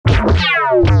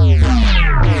Hi,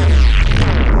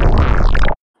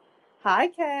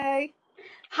 Kay.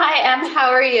 Hi, Em. How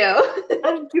are you?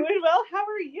 I'm doing well. How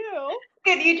are you?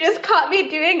 Good. You just caught me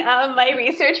doing my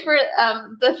research for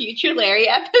the future Larry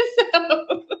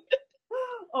episode.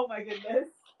 Oh my goodness.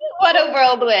 What a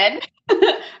whirlwind!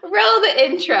 Roll the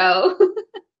intro.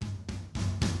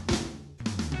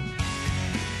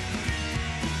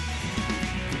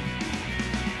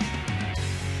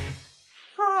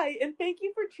 Hi, and thank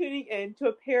you for tuning in to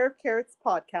A Pair of Carrots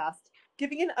podcast,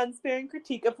 giving an unsparing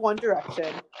critique of One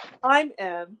Direction. I'm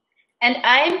Em. And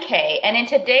I'm Kay, and in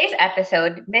today's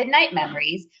episode, Midnight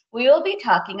Memories, we will be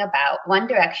talking about One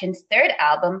Direction's third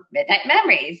album, Midnight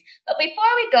Memories. But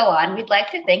before we go on, we'd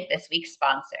like to thank this week's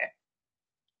sponsor.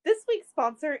 This week's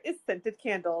sponsor is Scented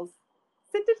Candles.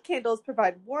 Scented candles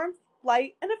provide warmth,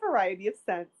 light, and a variety of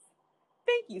scents.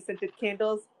 Thank you, Scented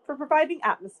Candles, for providing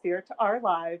atmosphere to our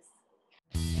lives.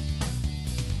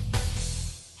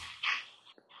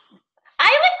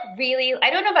 I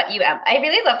don't know about you, Em. I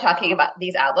really love talking about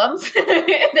these albums. They're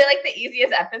like the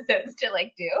easiest episodes to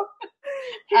do.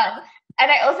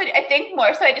 And I think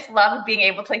more so I just love being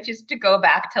able to just to go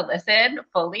back to listen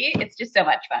fully. It's just so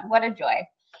much fun. What a joy.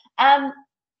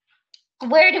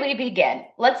 Where do we begin?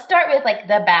 Let's start with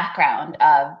the background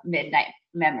of Midnight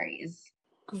Memories.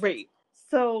 Great.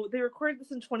 So they recorded this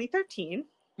in 2013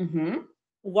 Mm-hmm.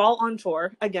 while on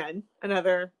tour. Again,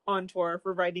 another on tour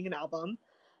for writing an album.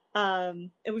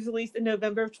 It was released in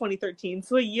November of 2013,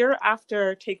 so a year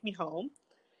after Take Me Home.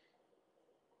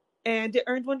 And it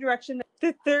earned One Direction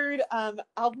the third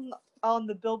album on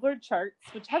the Billboard charts,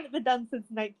 which hadn't been done since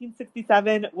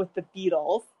 1967 with the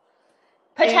Beatles.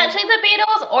 Potentially the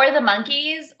Beatles or the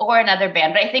Monkees or another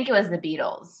band, but I think it was the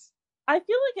Beatles. I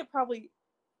feel like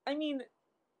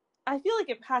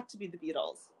it had to be the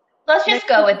Beatles. Let's just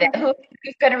go with it. Who's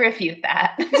going to refute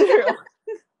that? True.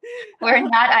 We're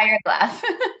not Iron Glass.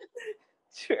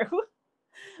 True.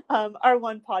 Our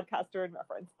one podcaster in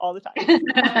reference all the time.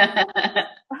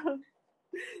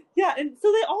 Yeah, and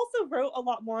so they also wrote a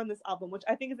lot more on this album, which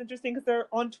I think is interesting because they're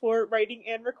on tour writing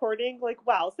and recording.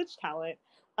 Wow, such talent.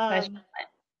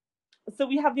 So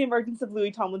we have the emergence of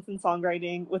Louis Tomlinson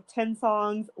songwriting with 10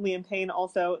 songs. Liam Payne,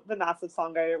 also the massive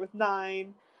songwriter, with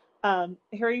 9.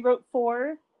 Harry wrote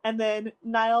 4, and then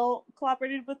Niall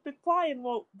collaborated with McFly and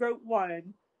wrote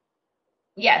 1.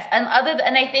 Yes, and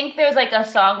I think there's a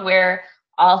song where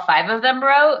all 5 of them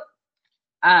wrote.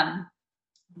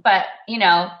 But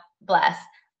bless.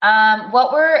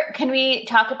 Can we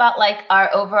talk about our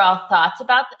overall thoughts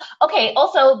about okay,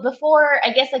 also before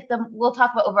I guess we'll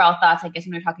talk about overall thoughts, I guess,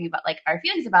 when we're talking about our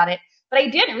feelings about it. But I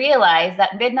didn't realize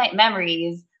that Midnight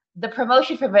Memories, the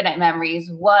promotion for Midnight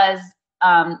Memories was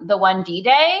the 1D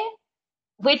day,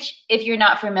 which, if you're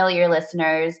not familiar,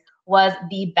 listeners, was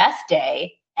the best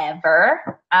day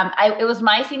ever. It was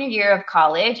my senior year of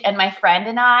college, and my friend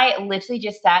and I literally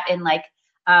just sat in the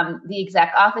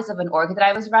exec office of an org that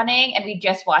I was running, and we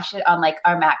just watched it on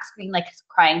our Mac screen,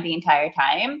 crying the entire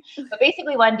time. But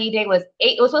basically, 1D day was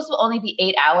it was supposed to only be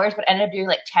 8 hours, but ended up doing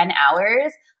 10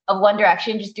 hours of One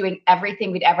Direction, just doing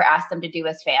everything we'd ever asked them to do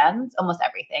as fans, almost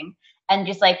everything, and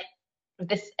just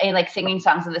this and singing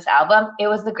songs of this album. It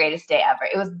was the greatest day ever.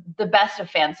 It was the best of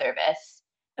fan service.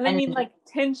 And I mean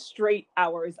 10 straight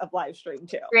hours of live stream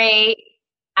too. Straight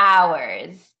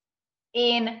hours.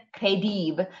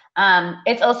 Incredible.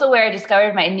 It's also where I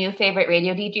discovered my new favorite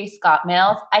radio DJ, Scott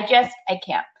Mills. I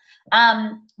can't.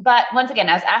 But once again,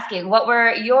 I was asking, what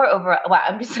were your overall? Wow,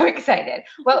 I'm just so excited.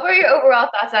 What were your overall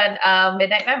thoughts on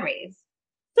Midnight Memories?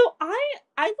 So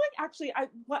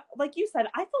like you said,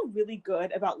 I feel really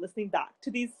good about listening back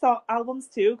to these albums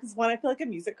too, because one, I feel like a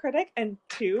music critic, and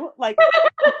two,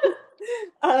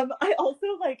 I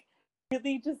also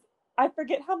really just I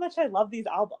forget how much I love these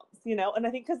albums, and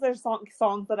I think because there's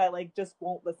songs that I just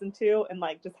won't listen to and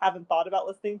just haven't thought about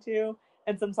listening to,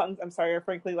 and some songs, I'm sorry, are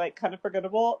frankly kind of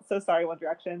forgettable. So sorry, One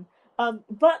Direction.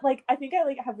 But I think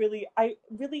I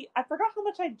forgot how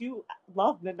much I do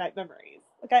love Midnight Memories.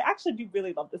 I actually do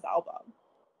really love this album.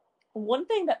 One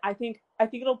thing that I think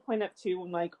it'll point up to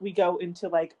when we go into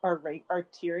our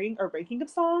tiering or ranking of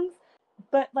songs,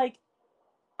 but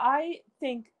I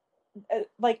think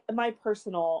my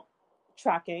personal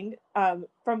tracking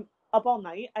from Up All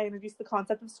Night, I introduced the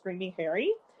concept of Screaming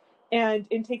Harry, and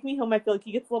in Take Me Home I feel like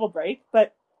he gets a little break.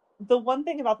 But the one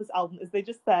thing about this album is they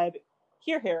just said,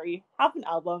 here Harry, have an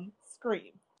album,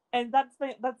 scream. And that's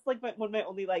one of my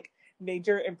only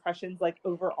major impressions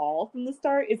overall from the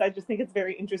start. Is I just think it's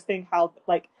very interesting how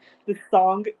the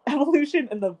song evolution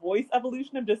and the voice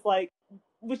evolution of just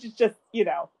which is just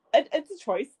it's a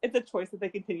choice. It's a choice that they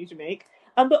continue to make.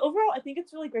 But overall, I think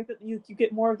it's really great that you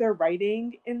get more of their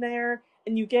writing in there,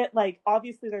 and you get like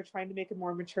obviously they're trying to make a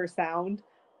more mature sound,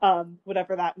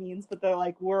 whatever that means. But they're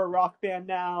like we're a rock band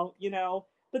now, you know.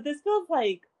 But this feels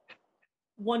like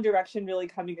One Direction really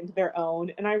coming into their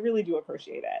own, and I really do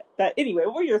appreciate it. But anyway,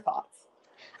 what were your thoughts?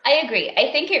 I agree.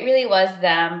 I think it really was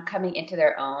them coming into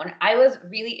their own. I was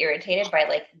really irritated by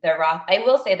like the rock. I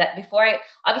will say that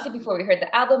obviously before we heard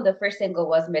the album, the first single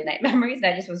was Midnight Memories,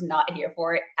 and I just was not here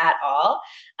for it at all.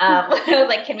 I was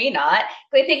like, can we not?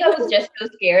 Because I think I was just so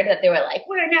scared that they were like,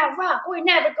 we're now rock, we're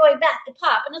never going back to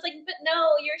pop, and I was like, but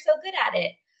no, you're so good at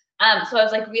it. So I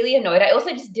was like really annoyed. I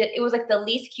also just did. It was like the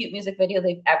least cute music video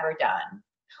they've ever done.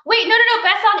 Wait, no,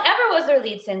 Best Song Ever was their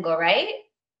lead single, right?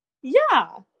 Yeah.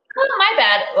 Oh, my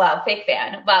bad. Well, fake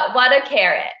fan, but what a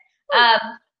carrot.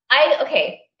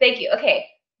 Okay, thank you. Okay,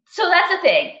 so that's the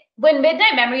thing. When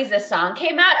Midnight Memories, this song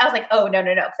came out, I was like, oh, no,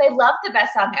 because I loved the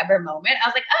Best Song Ever moment. I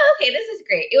was like, oh, okay, this is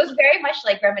great. It was very much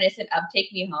like reminiscent of Take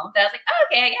Me Home. That I was like, oh,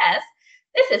 okay, I guess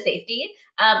this is safety.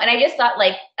 And I just thought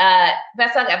like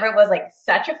Best Song Ever was like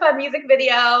such a fun music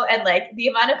video, and like the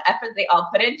amount of effort they all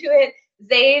put into it.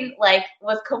 Zayn like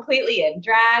was completely in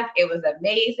drag. It was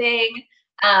amazing.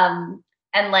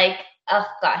 And like, oh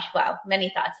gosh, wow, many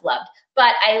thoughts, loved.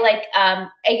 But I like,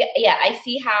 I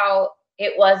see how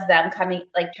it was them coming,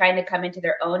 like trying to come into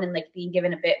their own and like being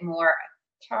given a bit more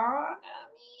autonomy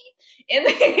in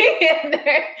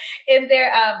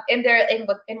in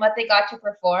what they got to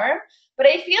perform. But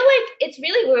I feel like it's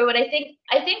really weird. What I think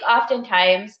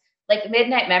oftentimes like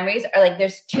Midnight Memories are like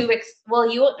there's well,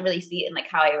 you won't really see it in like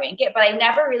how I rank it, but I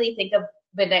never really think of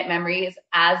Midnight Memories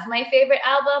as my favorite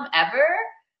album ever.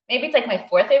 Maybe it's like my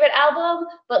fourth favorite album,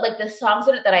 but like the songs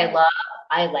in it that I love.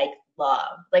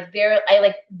 Like I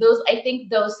like those. I think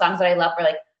those songs that I love are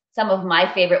like some of my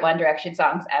favorite One Direction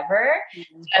songs ever.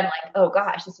 Mm-hmm. So I'm like, oh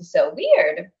gosh, this is so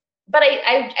weird. But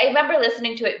I remember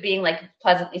listening to it being like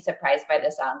pleasantly surprised by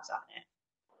the songs on it.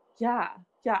 Yeah.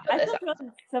 I feel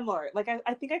really similar. Like I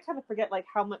think I kind of forget like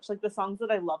how much like the songs that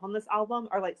I love on this album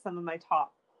are like some of my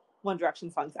top One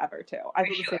Direction songs ever too.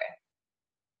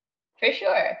 For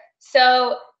sure.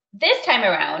 So this time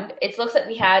around, it looks like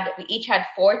we each had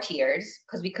 4 tiers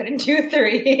because we couldn't do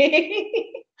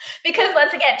 3. Because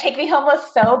once again, Take Me Home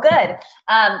was so good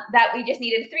that we just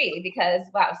needed 3 because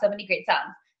wow, so many great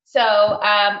songs. So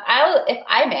I'll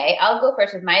go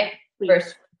first with my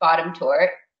first bottom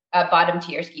tier,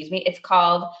 excuse me. It's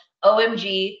called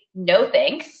OMG No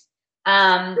Thanks.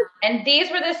 And these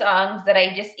were the songs that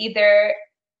I just either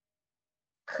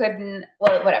couldn't,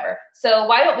 well, whatever. So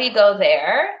Why Don't We Go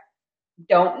There?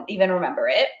 Don't even remember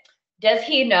it. Does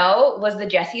He Know was the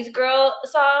Jesse's Girl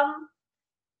song.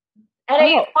 And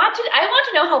I want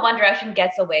to know how One Direction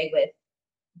gets away with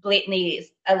blatantly,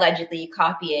 allegedly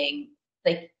copying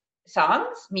like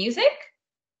songs, music,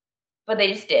 but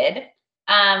they just did.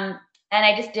 And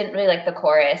I just didn't really like the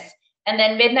chorus. And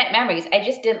then Midnight Memories, I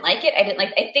just didn't like it.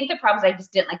 I think the problem is I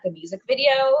just didn't like the music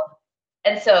video.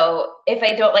 And so if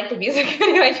I don't like the music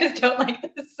video, I just don't like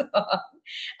the song.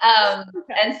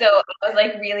 And so I was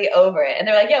like really over it. And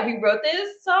they're like, yeah, we wrote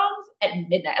these songs at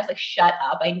midnight. I was like, shut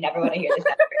up. I never want to hear this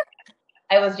ever again.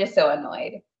 I was just so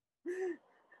annoyed.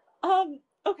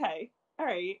 Okay. All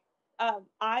right.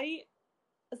 I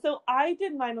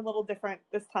did mine a little different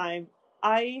this time.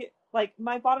 Like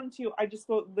my bottom 2, I just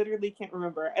literally can't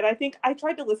remember. And I think I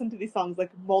tried to listen to these songs like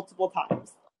multiple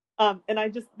times. And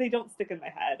they don't stick in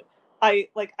my head. Why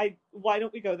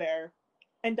Don't We Go There?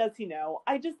 And Does He Know?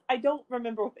 I don't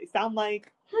remember what they sound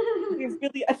like. They're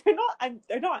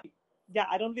not. Yeah,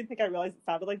 I don't even think I realized it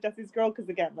sounded like Jesse's Girl because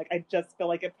again, like I just feel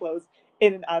like it flows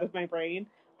in and out of my brain.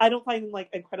 I don't find them like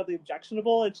incredibly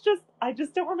objectionable. It's just I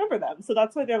just don't remember them, so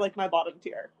that's why they're like my bottom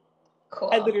tier. Cool.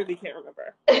 I literally can't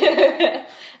remember.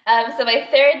 So my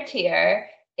third tier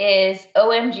is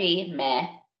OMG Meh.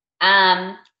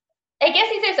 I guess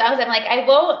these are songs I'm like, I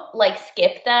won't like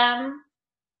skip them,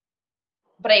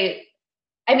 but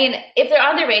I mean, if they're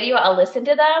on the radio, I'll listen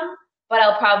to them, but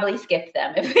I'll probably skip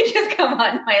them if they just come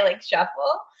on my like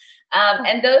shuffle.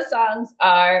 And those songs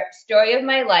are Story of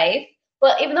My Life.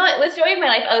 Well, even though it was Story of My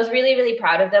Life, I was really, really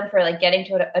proud of them for like getting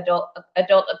to adult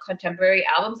contemporary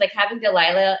albums, like having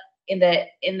Delilah Delilah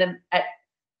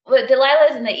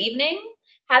is in the evening.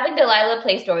 Having Delilah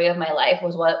play Story of My Life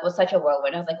was such a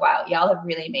whirlwind. I was like, wow, y'all have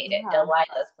really made it. Yeah.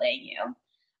 Delilah's playing you.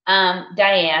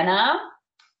 Diana.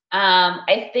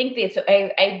 I think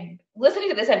I listening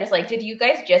to this, I'm just like, did you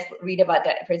guys just read about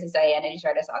Princess Diana and just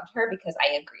write a song to her? Because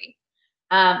I agree.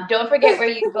 Don't Forget Where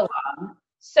You Belong.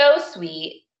 So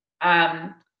sweet.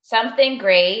 Something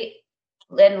Great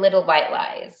and Little White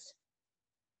Lies.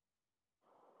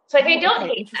 So if I Oh, don't okay,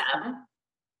 hate interesting. them,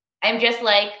 I'm just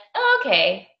like, oh,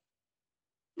 okay.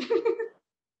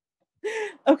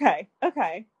 Okay,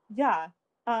 okay, yeah.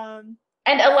 Um,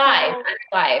 And alive, so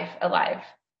alive, alive.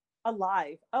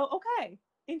 alive. Oh, okay,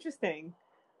 interesting.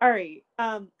 All right.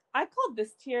 I called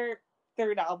this tier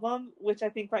third album, which I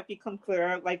think might become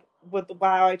clearer, like with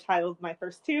why I titled my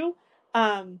first two.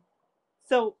 Um,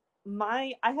 so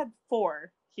I had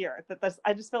four here that this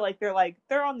I just feel like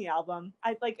they're on the album.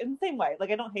 I like in the same way. Like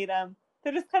I don't hate them.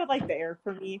 They're just kind of like there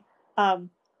for me. Um,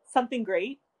 something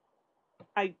great.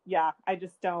 I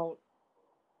just don't.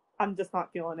 I'm just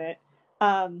not feeling it.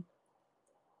 Um,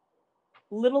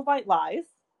 Little White Lies,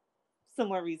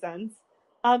 similar reasons.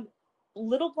 Um,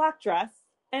 Little Black Dress,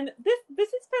 and this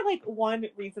is for like one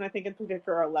reason I think in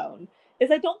particular alone is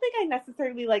I don't think I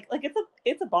necessarily like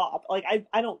it's a bop. Like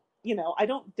I don't I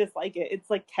don't dislike it. It's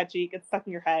like catchy, it gets stuck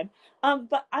in your head.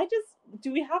 But I just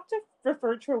do we have to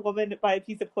refer to a woman by a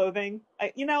piece of clothing?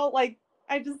 Like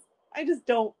I just I just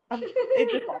don't.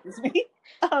 It just bothers me.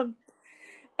 Um,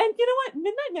 and you know what?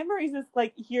 Midnight Memories is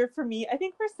like here for me. I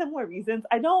think for similar reasons.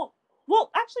 I don't.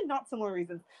 Well, actually, not similar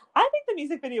reasons. I think the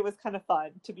music video was kind of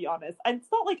fun, to be honest. And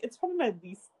it's not like it's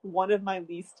probably one of my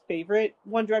least favorite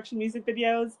One Direction music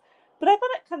videos. But I thought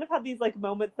it kind of had these like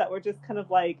moments that were just kind of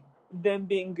like them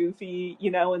being goofy,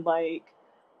 and like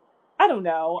I don't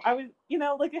know. I was,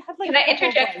 like it had like Can a I couple of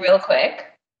interject like real quick?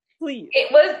 please.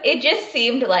 It just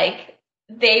seemed like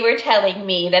they were telling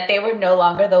me that they were no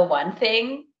longer the one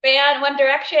thing band, One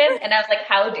Direction. And I was like,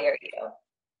 how dare you?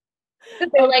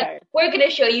 Because they were like, Okay, we're going to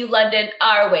show you London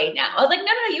our way now. I was like, no,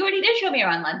 no, no, you already did show me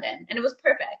around London. And it was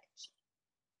perfect.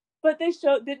 but they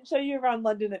didn't show you around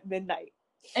London at midnight.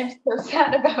 I'm so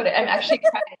sad about it. I'm actually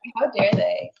crying. How dare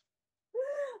they?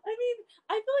 I mean,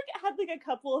 I feel like it had like a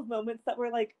couple of moments that were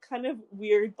like kind of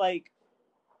weird, like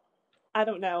I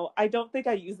don't know. I don't think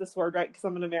I use this word right because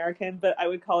I'm an American, but I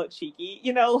would call it cheeky,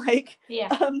 like Yeah.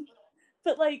 um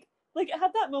but like it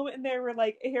had that moment in there where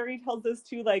like Harry tells those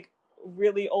two like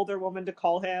really older women to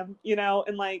call him,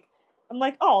 and like I'm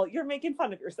like, "Oh, you're making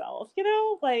fun of yourself."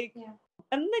 Like Yeah.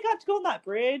 and then they got to go on that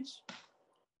bridge.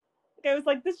 Like I was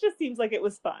like, this just seems like it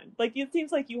was fun. Like it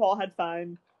seems like you all had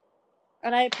fun.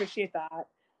 And I appreciate that.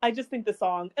 I just think the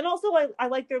song, and also I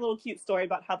like their little cute story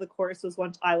about how the chorus was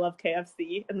once "I love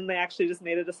KFC," and then they actually just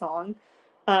made it a song.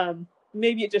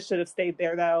 Maybe it just should have stayed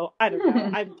there though. I don't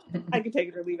know. I could take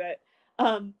it or leave it.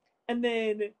 And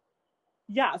then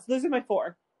yeah, so those are my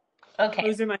four. Okay.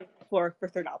 Those are my four for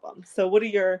third album. So what are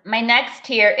your? My next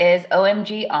tier is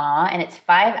OMG Aw, and it's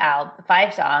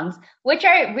five songs, which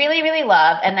I really, really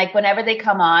love. And like whenever they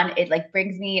come on, it like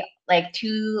brings me like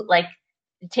to like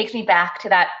it takes me back to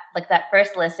that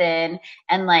first listen.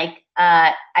 And like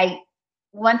I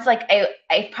once like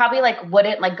I probably like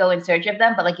wouldn't like go in search of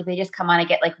them, but like if they just come on, I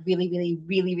get like really, really,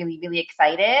 really, really, really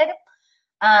excited.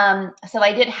 So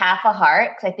I did Half a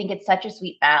Heart because I think it's such a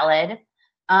sweet ballad.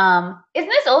 Isn't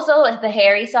this also the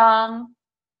Harry song?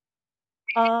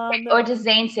 Um, Or does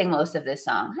Zayn sing most of this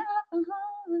song?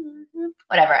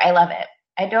 Whatever, I love it.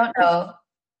 I don't know.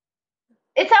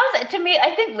 It sounds to me,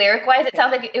 I think lyric wise, it okay.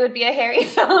 sounds like it would be a Harry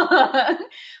song.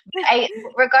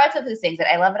 Regardless of who sings it,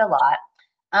 I love it a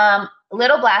lot.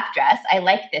 Little Black Dress, I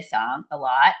like this song a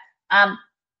lot. Um,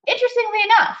 Interestingly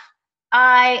enough,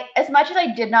 as much as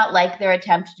I did not like their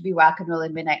attempt to be rock and roll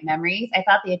in Midnight Memories, I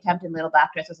thought the attempt in Little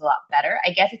Black Dress was a lot better.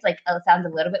 I guess it's like, it sounds a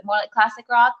little bit more like classic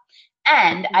rock.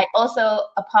 And I also,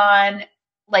 upon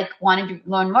like wanting to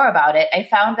learn more about it, I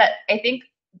found that I think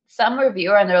some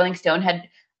reviewer on the Rolling Stone had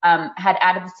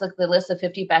added this to like, the list of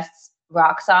 50 best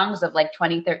rock songs of like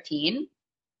 2013. And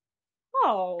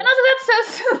Oh, I was like,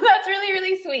 that's so that's really,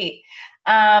 really sweet.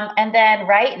 And then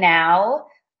right now,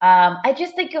 I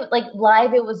just think it, like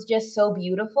live, it was just so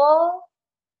beautiful.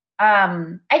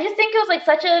 I just think it was like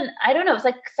I don't know, it's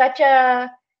like such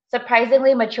a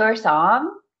surprisingly mature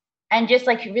song, and just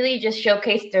like really just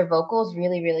showcased their vocals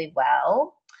really, really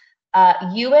well.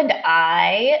 You and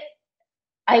I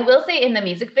will say in the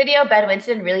music video, Ben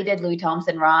Winston really did Louis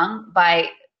Thompson wrong by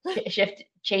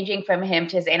changing from him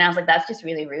to Zayn. I was like, that's just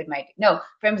really rude, Mike. No,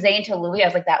 from Zayn to Louis, I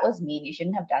was like, that was mean. You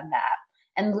shouldn't have done that.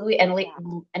 And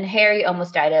yeah. And Harry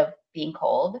almost died of being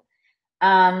cold.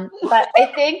 But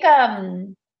I think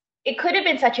it could have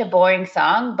been such a boring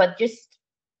song, but just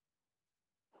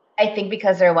I think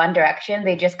because they're One Direction,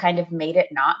 they just kind of made it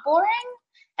not boring.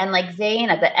 And like Zayn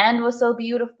at the end was so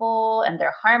beautiful, and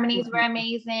their harmonies were Mhm.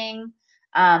 amazing.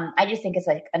 I just think it's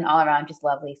like an all around just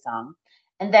lovely song.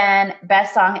 And then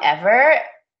best song ever,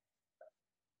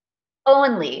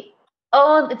 only,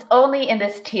 it's only in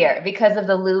this tier because of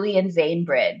the Louis and Zayn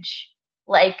bridge.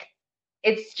 Like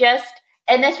it's just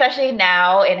And especially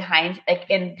now in like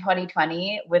in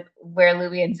 2020 with where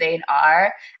Louis and Zayn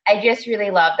are, I just really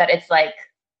love that it's like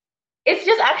it's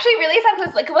just actually really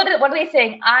sometimes like what are they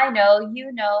saying? I You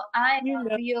know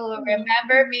know. you'll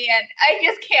remember me, and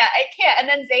I can't. And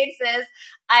then Zayn says,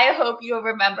 I hope you'll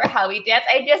remember how we danced.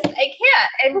 I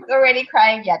can't. I'm already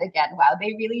crying yet again. Wow,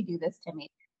 they really do this to me.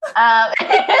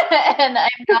 And I'm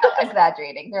not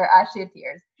exaggerating. There are actually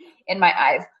tears in my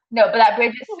eyes. No, but that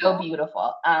bridge is so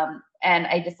beautiful. And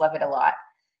I just love it a lot.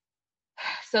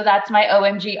 So that's my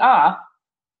OMG awe.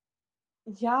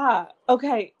 Yeah.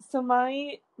 Okay. So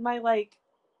my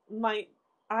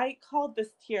I called this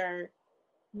tier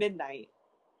Midnight,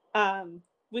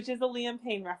 which is a Liam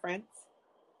Payne reference.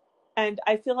 And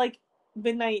I feel like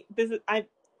Midnight, this is, I,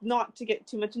 not to get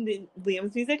too much into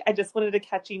Liam's music, I just wanted a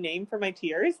catchy name for my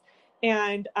tiers.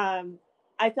 And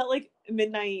I felt like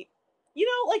Midnight,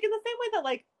 like in the same way that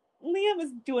like Liam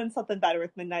is doing something better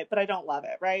with Midnight, but I don't love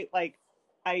it, right? Like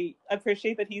I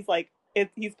appreciate that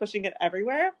he's pushing it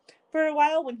everywhere for a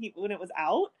while when it was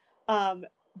out. Um,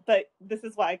 but this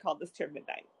is why I called this tier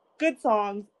Midnight. Good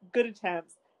songs, good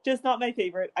attempts, just not my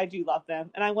favorite. I do love them,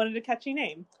 and I wanted a catchy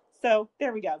name. So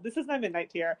there we go. This is my Midnight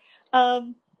tier.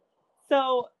 Um,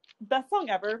 so best song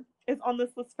ever is on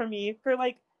this list for me for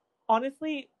like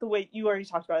honestly the way you already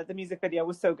talked about it. The music video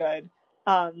was so good.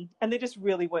 And they just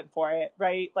really went for it,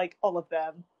 right? Like all of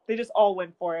them. They just all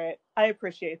went for it. I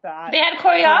appreciate They that. had Um,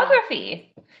 choreography.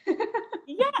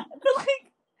 yeah, but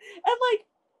like and like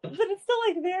but it's still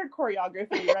like their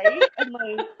choreography, right? And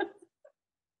like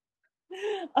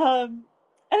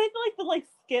and I feel like the like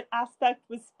skit aspect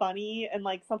was funny and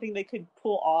like something they could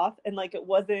pull off and like it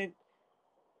wasn't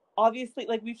obviously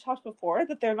like we've talked before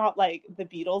that they're not like the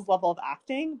Beatles level of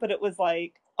acting, but it was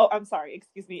like oh I'm sorry,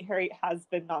 excuse me, Harry has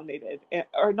been nominated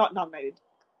or not nominated.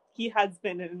 He has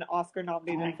been in an Oscar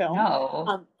nominated I film. know.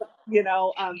 Um,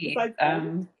 Jeez. besides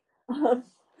him, um,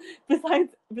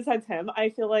 besides him, I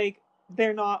feel like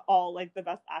they're not all like the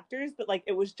best actors, but like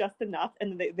it was just enough,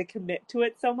 and they commit to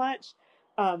it so much.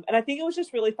 And I think it was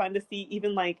just really fun to see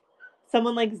even like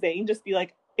someone like Zayn just be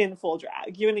like in full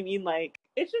drag. You know what I mean? Like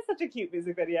it's just such a cute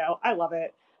music video. I love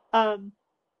it. Um,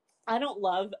 I don't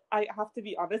love. I have to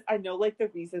be honest. I know like the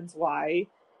reasons why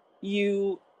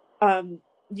you um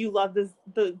you love the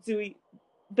Zooey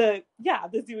the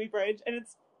Zooey Bridge, and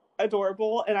it's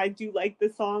adorable, and I do like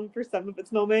this song for some of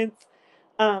its moments.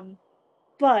 Um,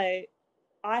 but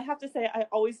I have to say I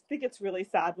always think it's really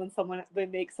sad when they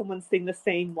make someone sing the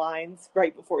same lines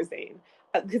right before Zayn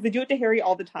because they do it to Harry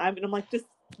all the time, and I'm like just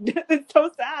it's so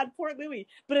sad, poor Louis.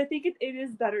 But I think it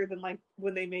is better than like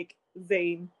when they make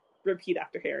Zayn repeat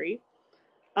after Harry.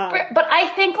 Um, But I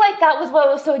think like that was what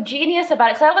was so genius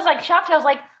about it. So I was like shocked. I was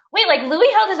like, wait, like Louis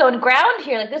held his own ground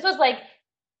here. Like this was like,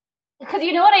 because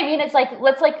you know what I mean? It's like,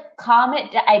 let's like calm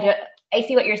it. I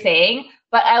see what you're saying,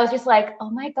 but I was just like, oh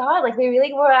my God, like they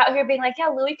really were out here being like, yeah,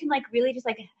 Louis can like really just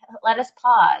like let us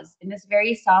pause in this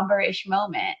very somber-ish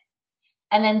moment.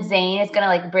 And then Zayn is gonna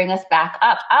like bring us back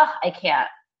up. Ah, I can't.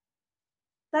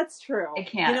 That's I true.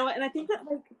 can't. And I think that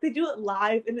like they do it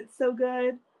live and it's so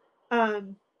good.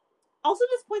 Um, Also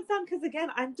just points out because again,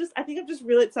 I think I'm just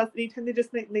really obsessed anytime they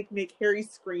just make Harry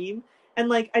scream. And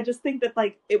like I just think that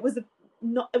like it was a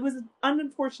no, it was an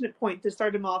unfortunate point to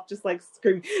start him off just like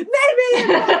screaming, maybe it's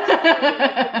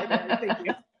like, okay, thank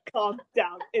you. Calm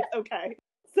down. It's okay.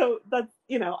 So that's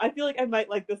I feel like I might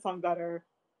like this song better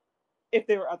if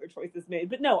there were other choices made.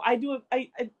 But no, I do. I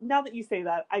now that you say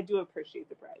that, I do appreciate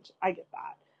the bridge. I get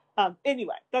that.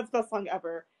 Anyway, that's best song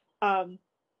ever. Um,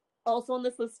 Also on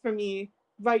this list for me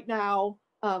right now.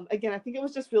 Again, I think it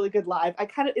was just really good live.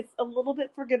 It's a little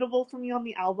bit forgettable for me on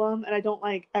the album, and I don't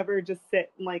like ever just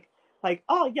sit and like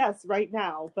oh yes right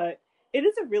now, but it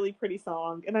is a really pretty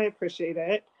song, and I appreciate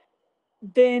it.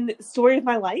 Then Story of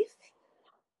My Life,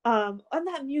 on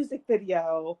that music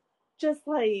video, just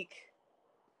like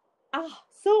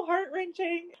so heart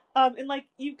wrenching. And like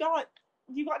you got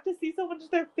to see so much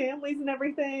of their families and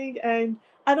everything. And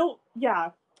I don't, yeah,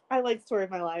 I like Story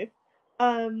of My Life.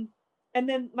 Um, and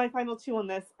then my final two on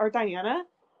this are Diana,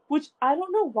 which I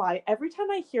don't know why. Every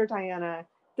time I hear Diana,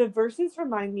 the verses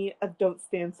remind me of "Don't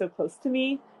Stand So Close to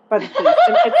Me" by the Police,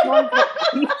 and it's not about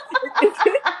me.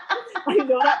 I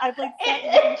know that I've like sat and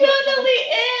listened It to it, but like, totally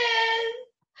is.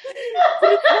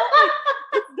 but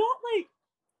it's not like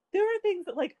there are things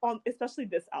that like on especially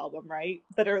this album, right,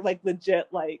 that are like legit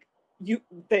like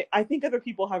I think other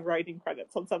people have writing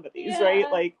credits on some of these, right? Yeah.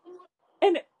 Like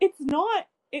and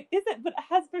it isn't, but it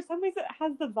has for some reason it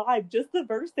has the vibe, just the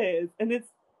verses, and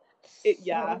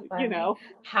yeah, So you funny. know.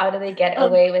 How do they get Um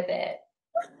away with it?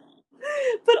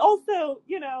 but also,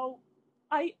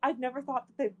 I've never thought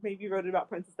that they maybe wrote it about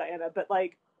Princess Diana, but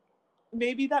like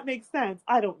maybe that makes sense.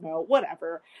 I don't know.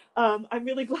 Whatever. I'm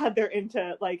really glad they're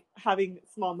into like having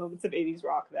small moments of 80s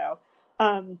rock though.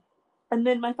 And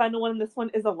then my final one in this one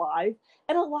is Alive.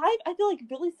 And Alive, I feel like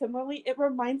really similarly, it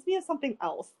reminds me of something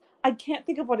else. I can't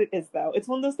think of what it is though. It's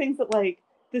one of those things that like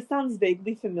this sounds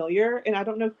vaguely familiar, and I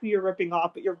don't know who you're ripping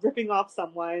off, but you're ripping off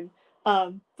someone.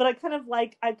 But I kind of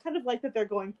like that they're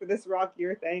going for this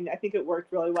rockier thing. I think it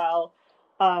worked really well.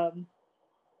 So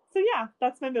yeah,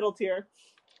 that's my middle tier.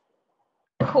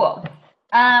 Cool.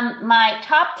 My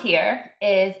top tier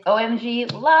is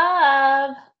OMG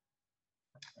Love.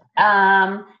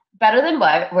 Better Than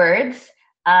Words.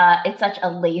 It's such a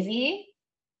lazy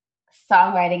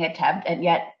songwriting attempt, and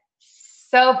yet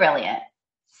so brilliant.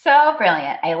 So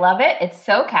brilliant. I love it. It's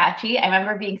so catchy. I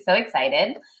remember being so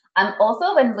excited.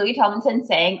 Also, when Louis Tomlinson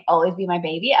sang Always Be My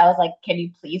Baby, I was like, can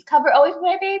you please cover Always Be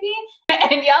My Baby?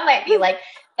 And y'all might be like,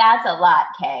 that's a lot,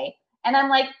 Kay. And I'm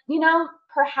like,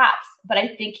 perhaps, but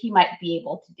I think he might be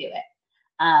able to do it.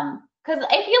 Because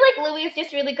I feel like Louis is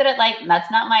just really good at like,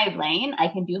 that's not my lane. I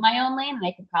can do my own lane, and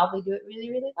I can probably do it really,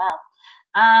 really well.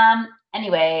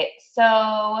 Anyway,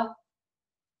 so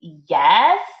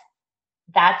yes,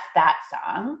 that's that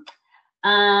song.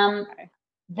 Okay.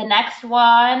 The next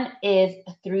one is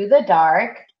Through the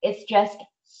Dark. It's just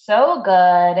so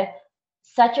good.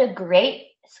 Such a great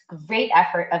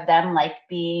effort of them,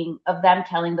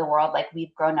 telling the world, like,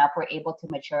 we've grown up, we're able to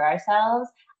mature ourselves.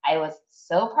 I was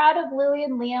so proud of Louis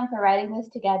and Liam for writing this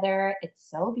together. It's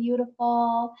so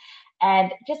beautiful.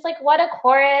 And just like what a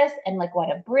chorus and like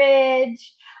what a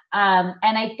bridge. And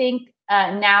I think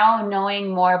now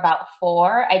knowing more about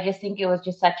 4, I just think it was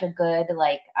just such a good,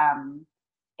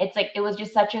 it was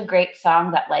just such a great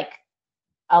song that like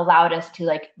allowed us to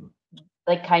like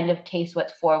kind of taste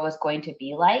what 4 was going to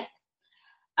be like.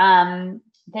 The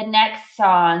next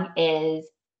song is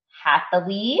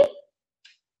Happily.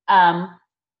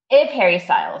 If Harry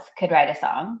Styles could write a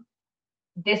song,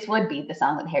 this would be the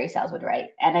song that Harry Styles would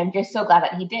write. And I'm just so glad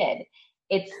that he did.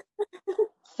 It's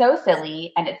so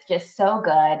silly, and it's just so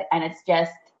good. And it's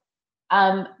just,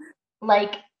 I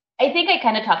think I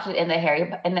kind of talked to it in the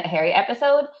Harry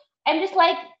episode. I'm just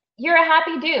like, you're a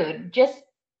happy dude.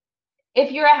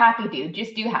 If you're a happy dude,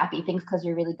 just do happy things because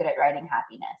you're really good at writing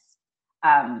happiness.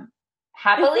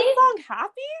 Happily. Is this song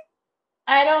happy?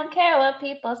 I don't care what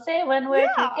people say when we're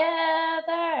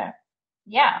together.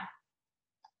 Yeah,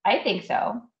 I think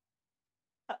so.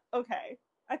 Okay.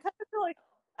 I kind of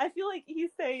feel like he's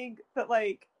saying that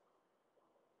like,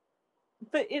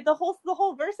 but the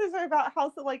whole verses are about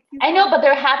how like. I know, but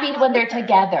they're happy when they're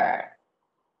together.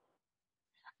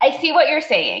 I see what you're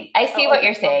saying. What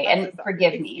you're saying, and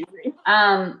forgive me.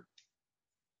 But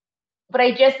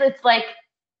it's like,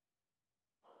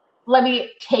 let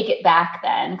me take it back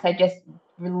then, because I just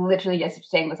literally just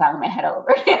sang the song in my head all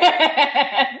over again.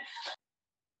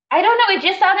 I don't know. It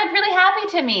just sounded really happy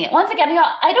to me. Once again,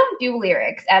 I don't do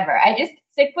lyrics ever. I just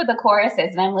stick with the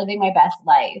choruses, and I'm living my best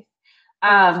life.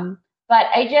 But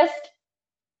I just.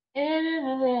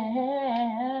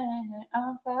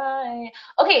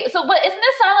 Okay, so what isn't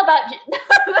this song about?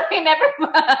 Never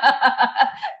mind.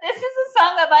 This is a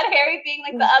song about Harry being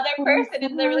like the other person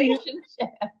in the relationship.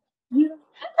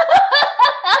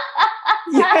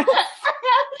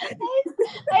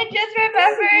 I just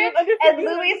remembered as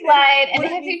Louis' line, and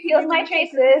as he feels my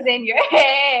traces in your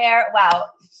hair.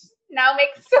 Wow, now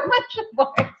makes so much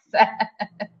more sense.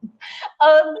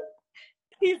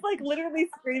 He's like literally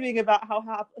screaming about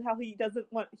how he doesn't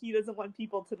want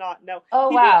people to not know. Oh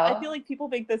wow! I feel like people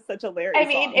make this such a hilarious. I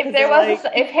mean, if there was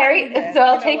if Harry, so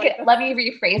I'll take it. Let me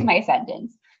rephrase my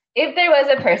sentence. If there was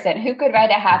a person who could write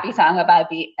a happy song about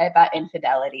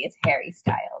infidelity, it's Harry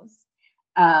Styles.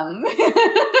 And look,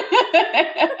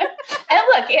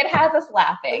 it has us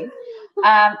laughing.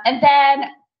 And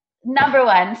then number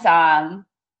 1 song,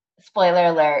 spoiler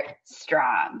alert,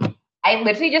 Strong. I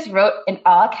literally just wrote in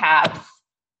all caps.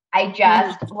 I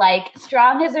just like,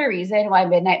 Strong is a reason why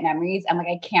Midnight Memories, I'm like,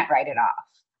 I can't write it off.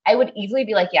 I would easily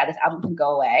be like, yeah, this album can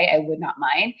go away. I would not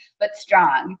mind. But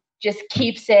Strong just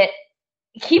keeps it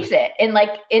in my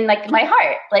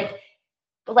heart. Like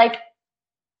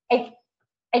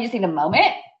I just need a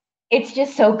moment. It's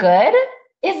just so good.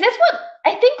 Is this what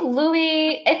I think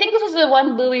this was the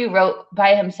one Louis wrote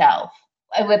by himself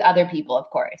with other people, of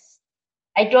course.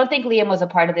 I don't think Liam was a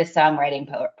part of this songwriting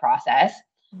process.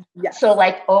 Yes. So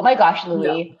like, oh my gosh,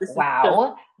 Louis,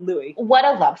 wow. Louis. What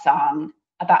a love song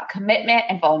about commitment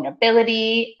and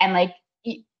vulnerability. And like,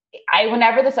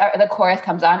 whenever the chorus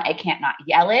comes on, I can't not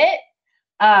yell it.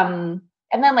 And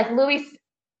then like Louis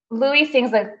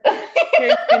sings like,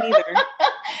 Harry can't either.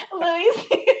 Louis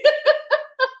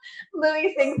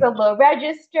Louis sings the low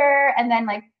register, and then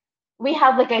like we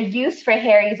have like a use for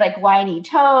Harry's like whiny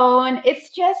tone. It's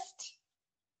just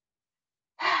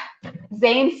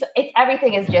Zayn's. It's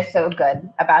everything is just so good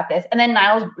about this. And then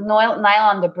Niall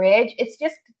on the bridge. It's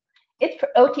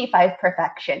OT5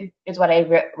 perfection is what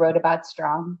I wrote about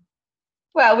Strong.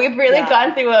 Well, we've really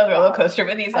gone through a roller coaster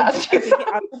with these last two songs.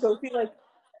 I will go through like,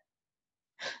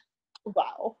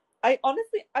 wow. I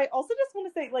also just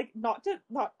want to say, like,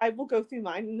 I will go through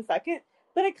mine in a second,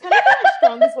 but I kind of feel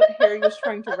Strong is what Harry was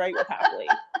trying to write with Happily.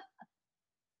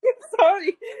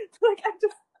 Sorry. Like,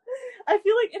 I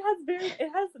feel like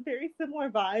it has very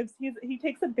similar vibes. He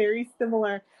takes a very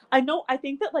similar, I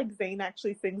think that, like, Zayn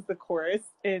actually sings the chorus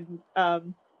in,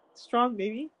 Strong,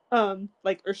 maybe?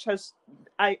 Like, or just,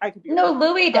 I could be wrong. No,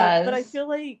 Louis does. But I feel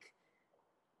like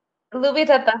Louis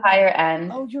at the higher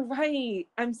end. Oh, you're right.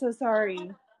 I'm so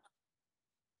sorry.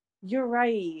 You're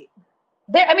right.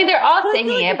 They're all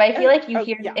singing it, but I feel like you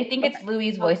hear. Yeah, I think it's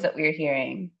Louis' voice that we're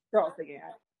hearing. They're all singing it.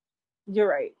 You're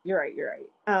right.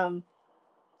 But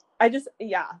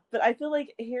I feel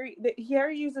like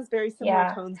Harry uses very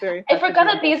similar tones. I forgot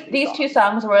that these two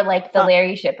songs were like the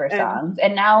Larry Shipper songs,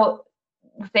 and now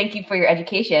thank you for your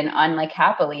education on like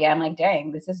Happily. I'm like,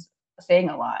 dang, this is saying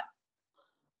a lot.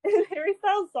 In Harry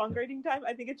Styles' songwriting time,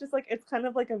 I think it's just like it's kind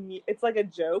of like it's like a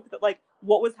joke that like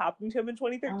what was happening to him in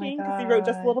 2013 because he wrote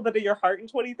Just a Little Bit of Your Heart in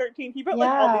 2013. He wrote like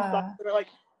all these songs that are like,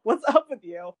 what's up with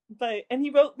you? And he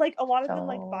wrote like a lot of them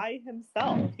like by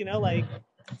himself, you know, like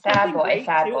sad boy.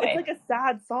 It's like a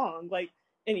sad song. Like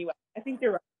anyway, I think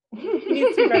you're right. He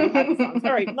needs to write happy songs.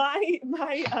 All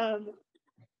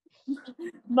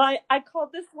right, I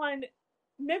called this one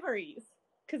Memories.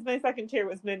 Because my second tier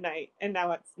was Midnight, and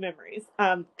now it's Memories.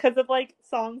 Because of like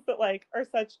songs that like are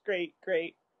such great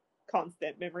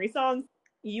constant memory songs.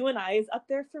 You and I is up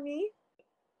there for me,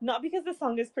 not because the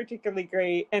song is particularly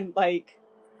great, and like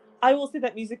I will say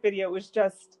that music video was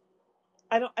just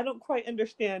I don't quite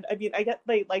understand. I mean, I get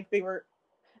they were.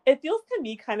 It feels to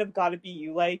me kind of Gotta Be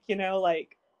You, like, you know,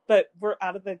 like, but we're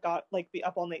out of the Up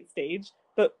All Night stage.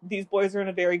 But these boys are in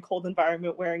a very cold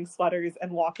environment, wearing sweaters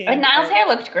and walking. But Niall's hair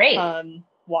looked great.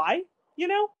 Why? You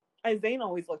know, Zayn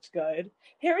always looked good.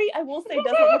 Harry, I will say,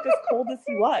 doesn't look as cold as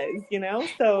he was, you know?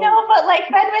 So no, but like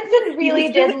Ben Winston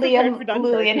really did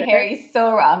Louis and Harry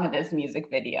so wrong in this music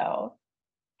video.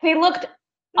 They looked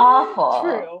awful.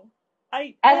 True.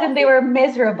 As in they were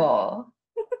miserable.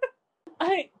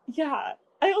 I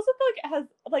also feel like it has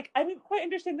like I didn't quite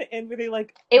understand the end where they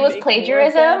like it was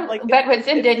plagiarism. Like Ben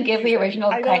Winston didn't give the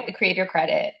original creator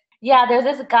credit. Yeah, there's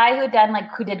this guy who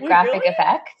did graphic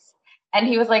effects, and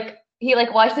he was like he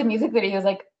watched the music video. He was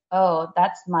like, oh,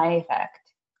 that's my effect.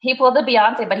 He pulled the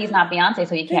Beyonce, but he's not Beyonce,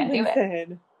 so he can't do it.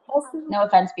 Also, no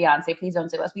offense, Beyonce. Please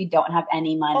don't sue us. We don't have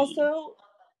any money. Also,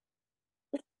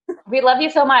 we love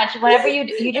you so much. Whatever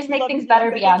you just make things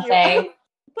better, Beyonce.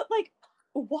 But like,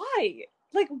 why?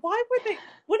 Like, why were they?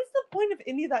 What is the point of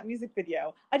any of that music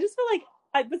video? I just feel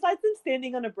like, besides them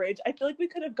standing on a bridge, I feel like we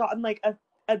could have gotten like a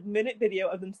minute video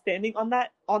of them standing on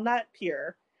that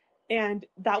pier, and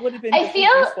that would have been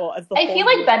useful as the whole. I feel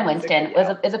like Ben Winston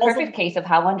is a perfect case of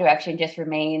how One Direction just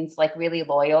remains like really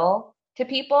loyal to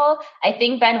people. I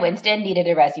think Ben Winston needed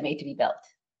a resume to be built.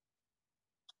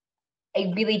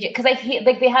 I really because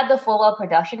they had the Full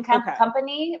production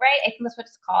company, right? I think that's what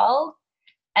it's called,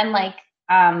 and like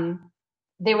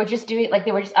they were just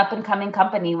up and coming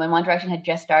company when One Direction had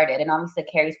just started, and obviously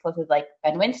Harry's close with like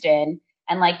Ben Winston,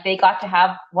 and like they got to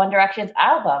have One Direction's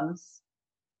albums.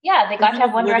 Yeah, they got to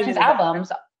have One Direction's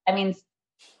albums. I mean,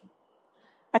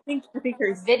 I think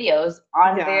Harry's videos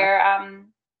on their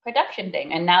production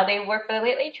thing, and now they work for the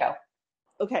Late Late Show.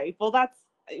 Okay, well that's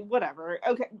whatever.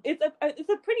 Okay, it's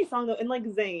a pretty song though, and like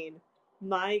Zayn.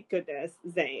 My goodness,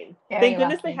 Zayn. Thank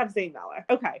goodness they have Zayn Malik.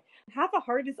 Okay. Half a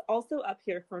Heart is also up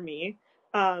here for me.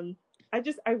 I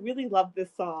really love this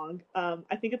song.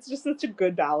 I think it's just such a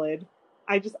good ballad.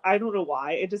 I don't know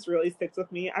why. It just really sticks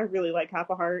with me. I really like Half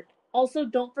a Heart. Also,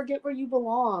 Don't Forget Where You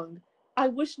Belong. I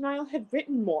wish Niall had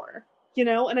written more, you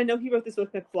know? And I know he wrote this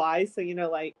with McFly, so, you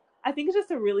know, like, I think it's just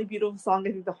a really beautiful song.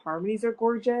 I think the harmonies are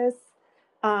gorgeous.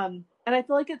 And I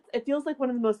feel like it feels like one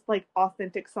of the most, like,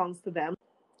 authentic songs to them.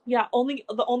 Yeah,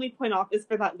 the only point off is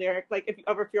for that lyric, like, if you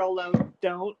ever feel alone,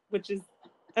 don't, which is,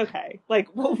 okay. Like,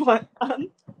 well, what?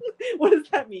 What does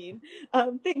that mean?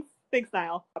 Thanks,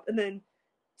 Niall. And then,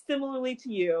 similarly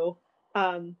to you,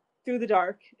 Through the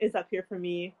Dark is up here for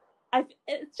me.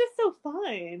 It's just so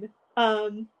fun.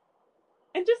 And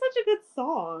just such a good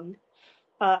song.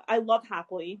 I love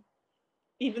Happily,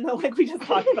 even though, like, we just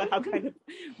talked about how kind of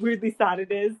weirdly sad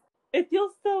it is. it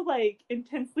feels so like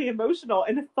intensely emotional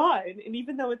and fun. And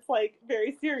even though it's like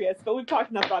very serious, but we've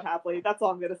talked enough about Happily. That's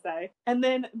all I'm gonna say. And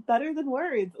then Better Than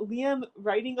Words, Liam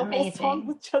writing a whole song Amazing.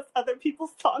 with just other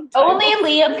people's song Only titles.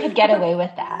 Liam could get away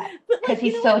with that But because like,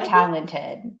 you he's know so what? I think,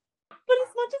 talented. but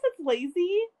as much as it's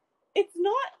lazy, it's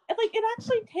not like it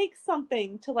actually takes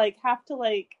something to like have to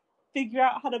like figure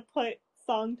out how to put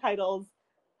song titles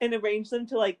and arrange them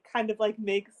to like kind of like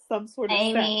make some sort of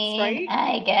I sense, mean, right? I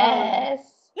And guess.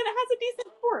 it has a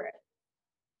decent chorus.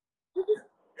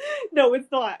 No,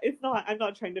 it's not. It's not. I'm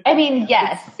not trying to I pick mean, him.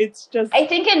 yes. It's just. I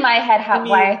think in my head, I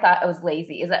why mean, I thought it was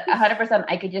lazy is that 100%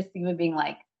 I could just see him being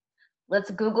like,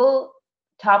 let's Google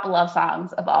top love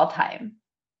songs of all time.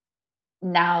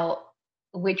 Now,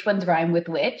 which ones rhyme with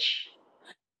which?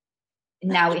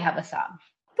 Now we have a song.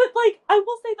 but like, I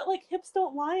will say that like Hips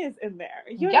Don't Lie is in there.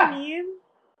 You know what I Yeah. mean?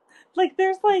 Like,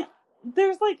 there's like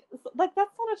that's not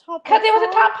a top Because love it was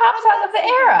a song. top pop How did song of that the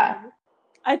sneak era. in?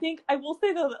 I think I will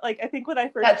say though that like I think when I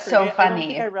first That's heard so it, I don't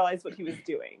think funny. I realized what he was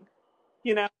doing.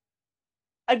 You know,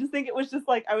 I just think it was just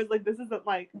like I was like, this isn't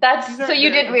like these So aren't you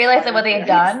very didn't realize that what inspired they had lyrics.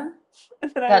 done?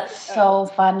 And then I was That's like, so oh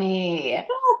funny.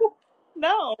 no,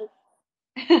 no.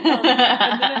 And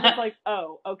then it was like,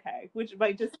 oh, okay, which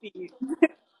might just be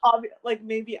like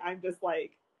maybe I'm just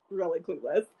like really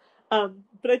clueless.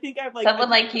 But I think I'm like Someone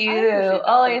like I you, appreciate that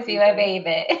always you, my dedication.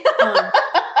 baby. Um,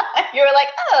 You were like,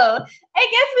 oh, I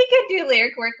guess we could do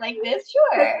lyric work like this, have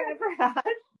sure. you ever had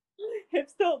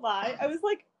Hips Don't Lie? I was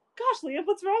like, gosh, Liam,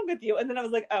 what's wrong with you? And then I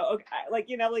was like, oh, okay. Like,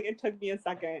 you know, like it took me a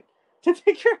second to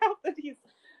figure out that he's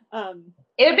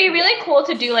It would be really yeah. cool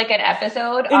to do like an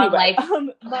episode on Anyway,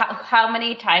 like how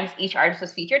many times each artist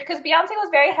was featured because Beyonce was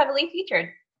very heavily featured.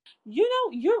 you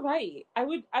know, you're right. I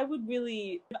would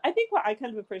really, I think what I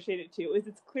kind of appreciate it too is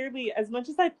it's clearly, as much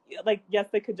as I, like, yes,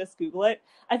 I could just Google it,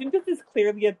 I think this is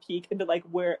clearly a peek into, like,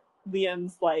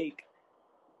 Liam's, like,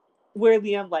 where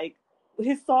Liam, like,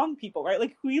 his song people, right?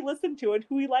 Like, who he listened to and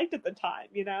who he liked at the time,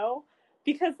 you know?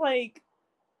 Because, like,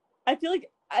 I feel like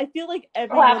Oh,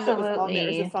 everyone that was on there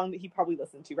is a absolutely. song that he probably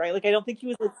listened to, right? Like, I don't think he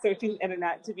was, like, searching the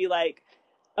internet to be like,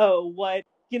 oh, what,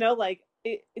 you know, like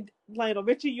Lionel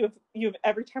Richie, you have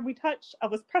Every Time We Touch,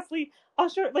 Elvis Presley,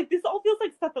 Usher, like this all feels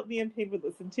like stuff that Liam Payne would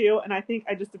listen to, and I think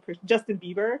I just appreciate Justin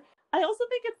Bieber. I also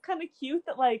think it's kind of cute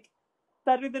that like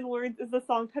Better Than Words is the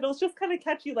song title. It's just kind of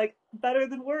catchy, like Better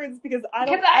Than Words, because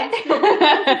Because I'm still like, what is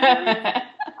words? I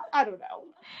I don't know.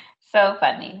 so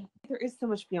funny. There is so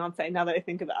much Beyonce now that I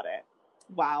think about it.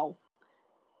 Wow.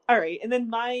 All right, and then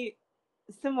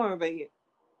similarly,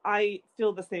 I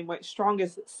feel the same way. Strong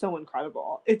is so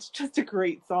incredible. It's just a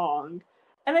great song.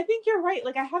 And I think you're right.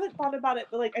 Like I haven't thought about it,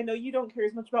 but like I know you don't care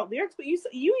as much about lyrics, but you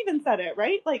even said it,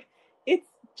 right? Like it's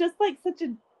just like such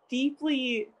a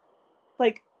deeply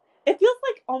like it feels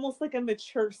like almost like a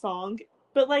mature song,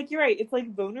 but like you're right. It's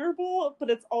like vulnerable,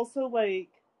 but it's also like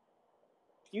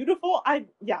beautiful. And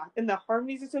the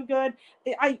harmonies are so good.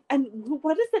 And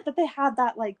what is it that they had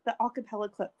that like the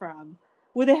acapella clip from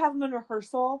where they have them in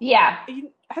rehearsal? Yeah.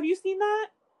 Have you seen that?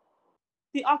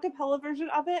 The acapella version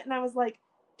of it, and I was like,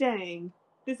 dang,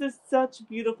 this is such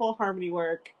beautiful harmony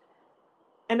work.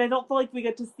 And I don't feel like we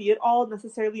get to see it all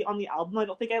necessarily on the album. I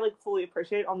don't think I like fully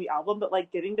appreciate it on the album, but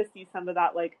like getting to see some of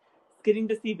that, like getting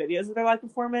to see videos of their live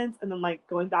performance and then like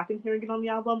going back and hearing it on the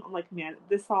album, I'm like, man,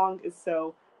 this song is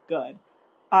so good.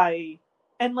 I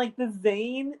and like the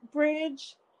Zayn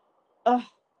bridge,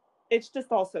 it's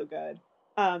just all so good.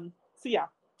 So yeah,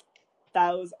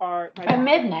 those are my From top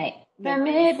midnight. From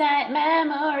memories. midnight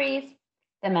memories.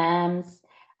 The mems.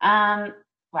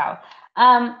 Wow.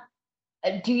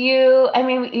 Do you, I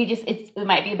mean, it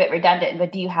might be a bit redundant,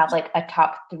 but do you have like a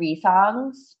top three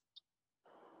songs?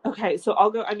 Okay, so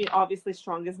I'll go. I mean, obviously,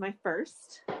 Strong is my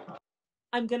first.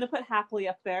 I'm gonna put Happily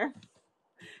up there.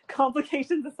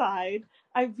 Complications aside,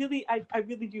 I really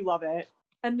do love it.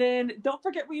 And then Don't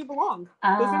Forget Where You Belong.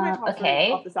 Those are my top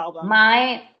three off Okay. this album.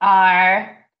 Mine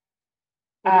are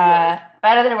What are yours?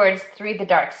 Better Than Words, Three, The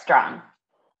Dark, Strong.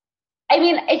 I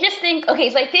mean, I just think, okay,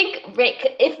 so I think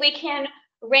if we can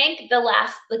rank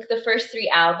the first three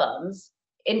albums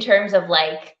in terms of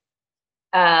like,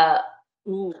 uh,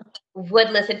 Ooh.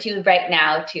 would listen to right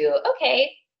now to,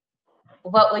 okay,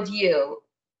 what would you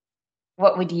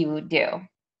do?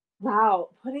 Wow,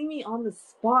 putting me on the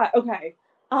spot. Okay.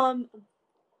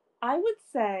 I would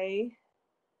say,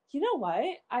 you know what?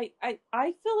 I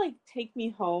feel like Take Me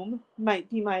Home might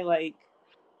be my like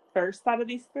first out of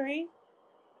these three,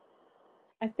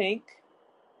 I think.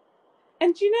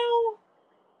 And you know,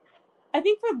 I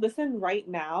think for Listen Right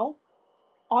Now,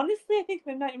 honestly, I think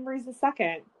Midnight Memories is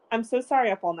second. I'm so sorry,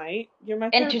 Up All Night. You're my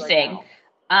third right Interesting.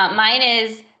 now. Mine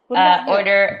is What about you?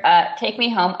 order Take Me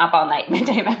Home, Up All Night,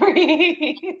 Midnight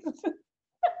Memories.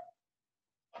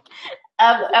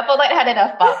 Up All Night had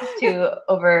enough bops to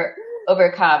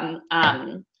overcome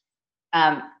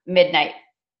Midnight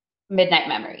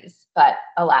Memories, but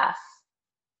alas,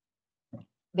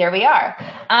 there we are.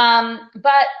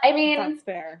 But I mean, That's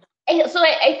fair.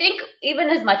 I think even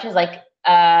as much as like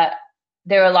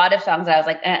there are a lot of songs that I was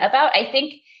like about, I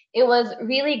think it was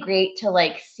really great to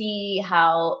like see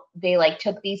how they like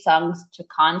took these songs to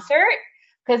concert,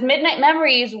 because Midnight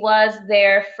Memories was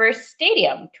their first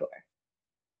stadium tour.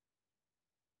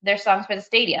 Their songs for the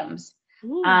stadiums.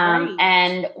 Ooh, right.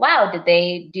 And wow, did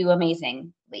they do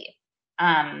amazingly.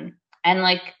 And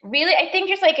like really, I think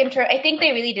just like I think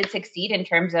they really did succeed in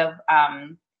terms of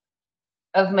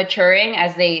maturing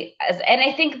and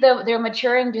I think their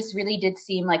maturing just really did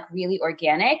seem like really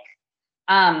organic.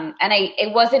 And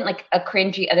it wasn't like a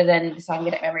cringy, other than the song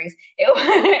Midnight Memories.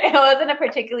 It wasn't a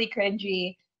particularly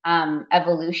cringy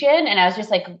evolution. And I was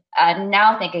just like,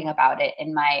 now thinking about it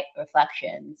in my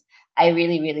reflections, I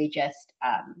really, really just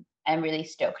am really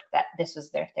stoked that this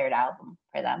was their third album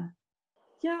for them.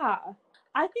 Yeah,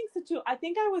 I think so too. I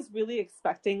think I was really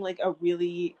expecting like a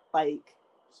really like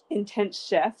intense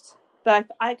shift, but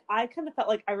I kind of felt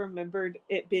like I remembered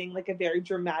it being like a very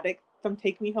dramatic from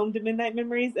Take Me Home to Midnight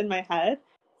Memories in my head.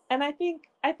 And I think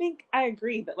I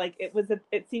agree that like it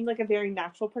seemed like a very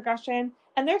natural progression,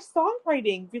 and their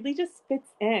songwriting really just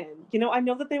fits in. I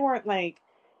know that they weren't like,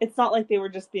 it's not like they were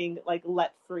just being like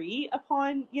let free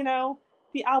upon, the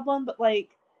album, but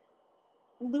like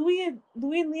Louis and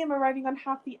Liam are writing on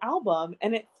half the album,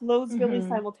 and it flows really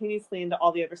simultaneously into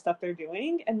all the other stuff they're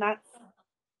doing, and that's,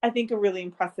 I think, a really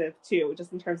impressive too,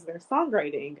 just in terms of their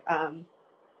songwriting. And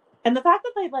the fact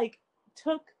that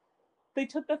they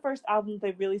took the first album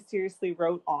they really seriously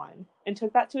wrote on and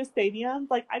took that to a stadium,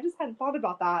 like I just hadn't thought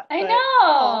about that. I But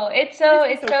know. It's so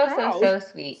proud. so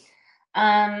sweet.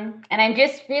 And I'm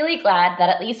just really glad that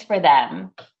at least for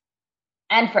them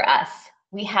and for us,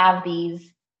 we have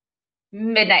these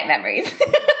Midnight Memories.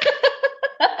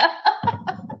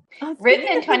 Written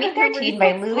in 2013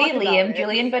 by Louis, Liam,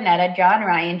 Julian Bonetta, John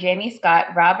Ryan, Jamie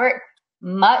Scott, Robert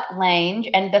Mutt Lange,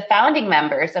 and the founding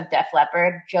members of Def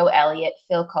Leppard, Joe Elliott,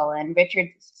 Phil Collen, Richard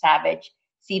Savage,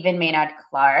 Stephen Maynard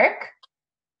Clark.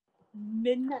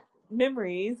 Midnight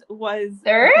Memories was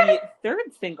Third? the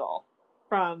third single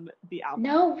from the album.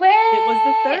 No way! It was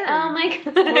the third. Oh my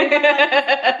god.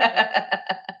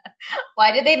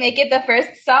 Why did they make it the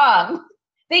first song?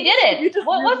 They didn't.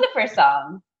 What was the first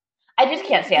song? I just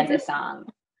can't stand this song.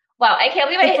 Wow, I can't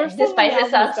believe I despise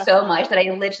this song so much that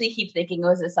I literally keep thinking it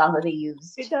was the song that they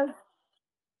used to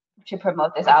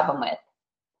promote this album with.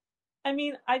 I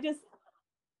mean, I think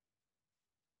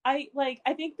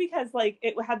because like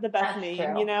it had the best name,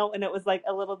 and it was like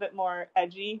a little bit more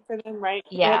edgy for them, right?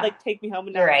 Yeah. It had, like, Take Me Home,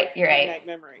 and you're right. Midnight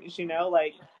Memories,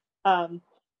 like,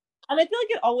 and I feel like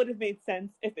it all would have made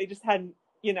sense if they just hadn't,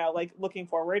 like looking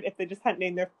forward, if they just hadn't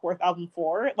named their fourth album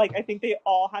 4. Like, I think they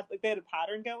all had like they had a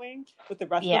pattern going with the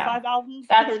rest of the 5 albums.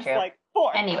 That's true. Like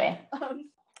 4. Anyway.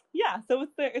 Yeah, so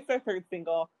it's their third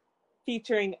single,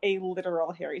 featuring a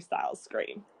literal Harry Styles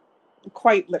scream,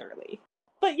 quite literally.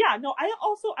 But yeah, no, I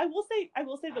will say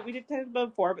that we did talk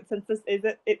about before, but since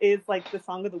it is like the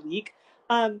song of the week,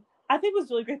 I think it was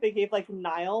really great they gave like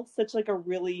Niall such like a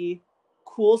really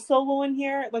cool solo in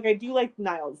here. Like, I do like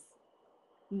Niall's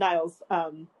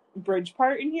bridge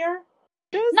part in here.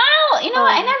 Niall, you know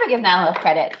what? I never give Niall enough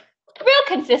credit. Real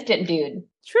consistent dude.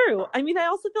 True. I mean, I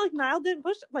also feel like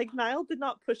Niall did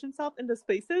not push himself into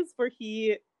spaces where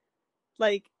he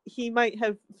might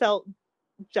have felt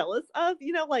jealous of,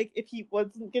 like if he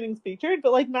wasn't getting featured,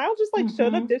 but like Niall just like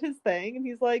showed up, did his thing, and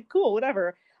he's like, cool,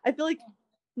 whatever. I feel like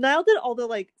Niall did all the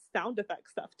like sound effect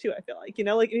stuff too. I feel like,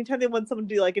 like anytime they want someone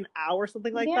to do like an ow or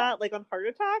something like that, like on Heart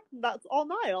Attack, that's all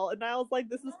Niall, and Niall's like,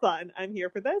 this is fun, I'm here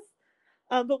for this.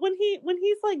 But when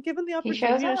he's like given the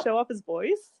opportunity to show off his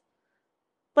voice,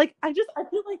 like I feel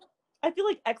like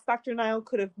X Factor Niall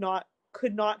could not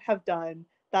have done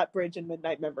that bridge in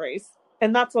Midnight Memories,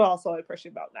 and that's what also I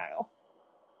appreciate about Niall.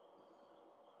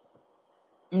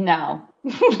 No.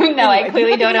 Anyway, I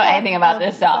clearly don't know anything about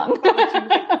this song.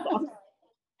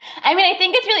 I mean, I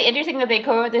think it's really interesting that they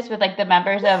co-wrote this with like the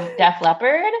members of Def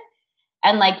Leppard,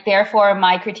 and like therefore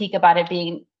my critique about it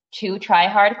being too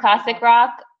try-hard classic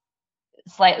rock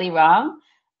slightly wrong.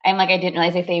 I'm like, I didn't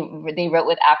realize if they wrote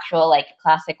with actual like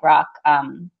classic rock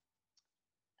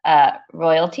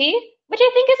royalty, which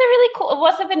I think is a really cool. It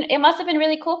must have been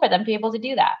really cool for them to be able to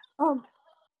do that.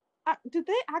 Did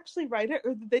they actually write it,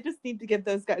 or did they just need to give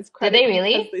those guys credit? Did they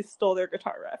really? Because they stole their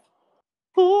guitar riff.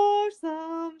 Pour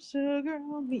some sugar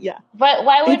on me. Yeah. But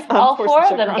why would all Pour four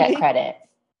some of them sugar on get me. credit?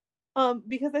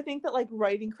 Because I think that like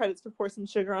writing credits for Pour Some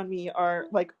Sugar on Me are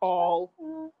like all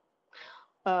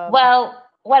Well,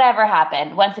 whatever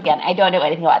happened. Once again, I don't know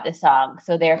anything about this song,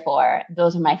 so therefore,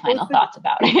 those are my final thoughts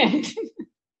about it.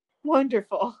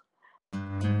 Wonderful.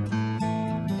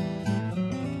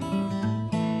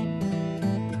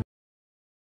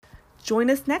 Join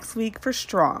us next week for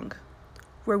Strong,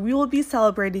 where we will be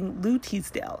celebrating Lou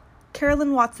Teasdale,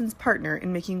 Carolyn Watson's partner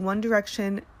in making One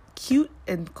Direction cute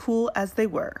and cool as they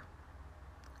were.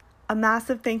 A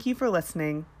massive thank you for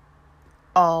listening.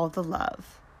 All the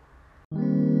love.